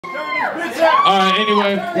Alright,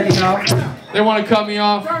 anyway. There you go. They want to cut me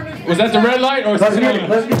off. Was that the red light or is Let's it get it.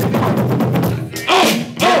 Let's get it.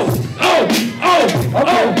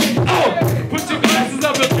 Oh! Put your glasses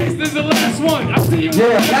up and face. This is the last one. I see you.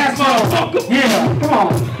 Yeah, last one. Yeah, come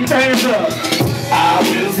on. Keep your hands up. I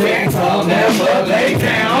will stand tall, never lay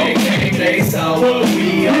down. They saw what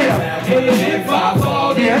we are. If I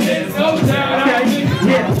fall, then there's no doubt.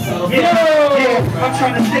 I'm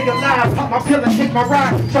trying to stay alive, pop my pill and take my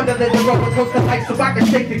ride. Trying to let the roller coaster light so I can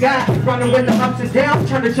shake the guy. Running with the ups and downs,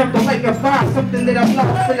 trying to jump the lake of fire. Something that I've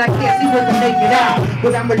lost and I can't see with the naked eye.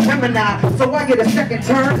 But I'm a Gemini, so I get a second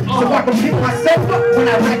turn. So I can pick myself up when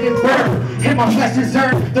I wreck and burn. And my flesh is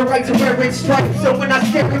earned the right to wear its stripes. So when I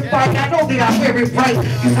step and fight, I know that I wear it right.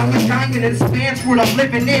 Cause I'm a diamond and spans what I'm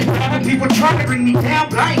living in. When people try to bring me down,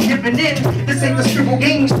 but I ain't giving in. This ain't the scribble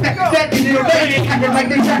game, stack that in the rain. Acting like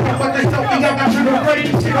they jacking, but they're something I got to the rain.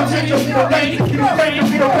 Shit, I'll change your little lane. You don't stand your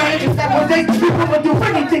little lane. It's that one day people will do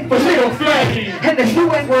anything for little flame. And if you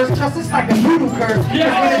ain't words, trust it's like a noodle curve. Cause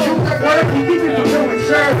when they do that word, we keep it for real and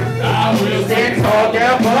sure. I will Stand tall,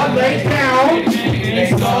 never lay down. They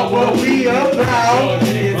saw what we about.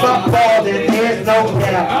 If I fall, then there's no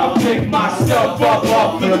doubt. I'll pick myself up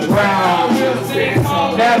off the ground.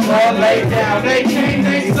 Never lay down. They came,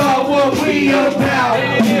 they saw what we about.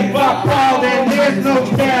 If I fall, then there's no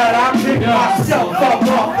doubt. I'll pick myself up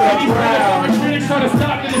off the ground. Critics try to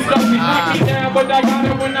stop me, knock me down, but I got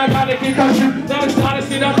it when I got it. Concussion, not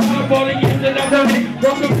astonishing, I'm trying to fall again, then I'm done it.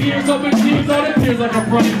 Broken fears, open tears, all it feels like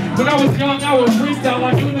I'm running. When I was young, I was freestyle,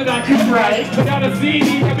 I knew that I could write. Without a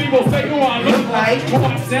CD, and people say who I look like, who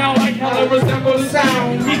I sound like, how I resemble the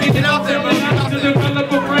sound. Keeping it out there, but not to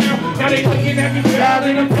develop a brand. Now they looking at me proud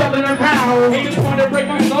and I'm telling them how. They just want to break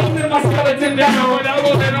my soul and my skeleton down. But I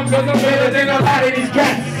will let them cause I'm better than a lot of these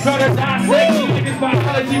cats. Try to dissect me, it's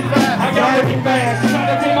biology fast. I gotta be fast, try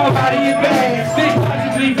to put my body in bad. Think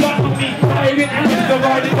logically, follow me, I even answer the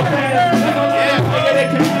right in the past. There's a lot of nigga that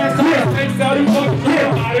can ask, so it takes out who fuck you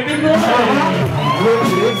out of the ground.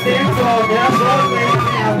 Stand tall, never lay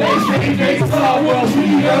down. They say they saw what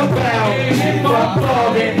we about. If I fall,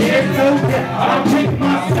 then there's no doubt. I'll pick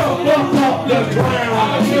myself up off the ground.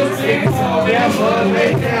 I will stand tall, never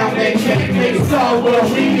lay down. They say they saw what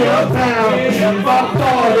we about. If I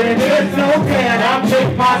fall, then there's no doubt. I'll pick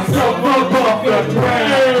myself up off the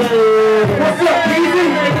ground. What's up, Easy?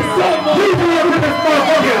 What's up, Easy over this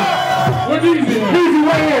motherfucker? What's easy? Easy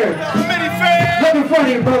right here. Looking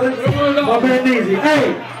funny, brother. My man Easy. Hey,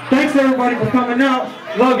 thanks everybody for coming out.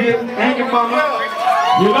 Love you. And your mama.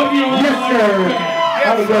 We love you. Yes, sir.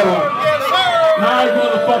 Have a good one. Nice,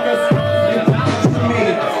 motherfuckers.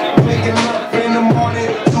 Waking up in the morning,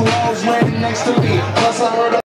 2 hours laying next to me. Plus I heard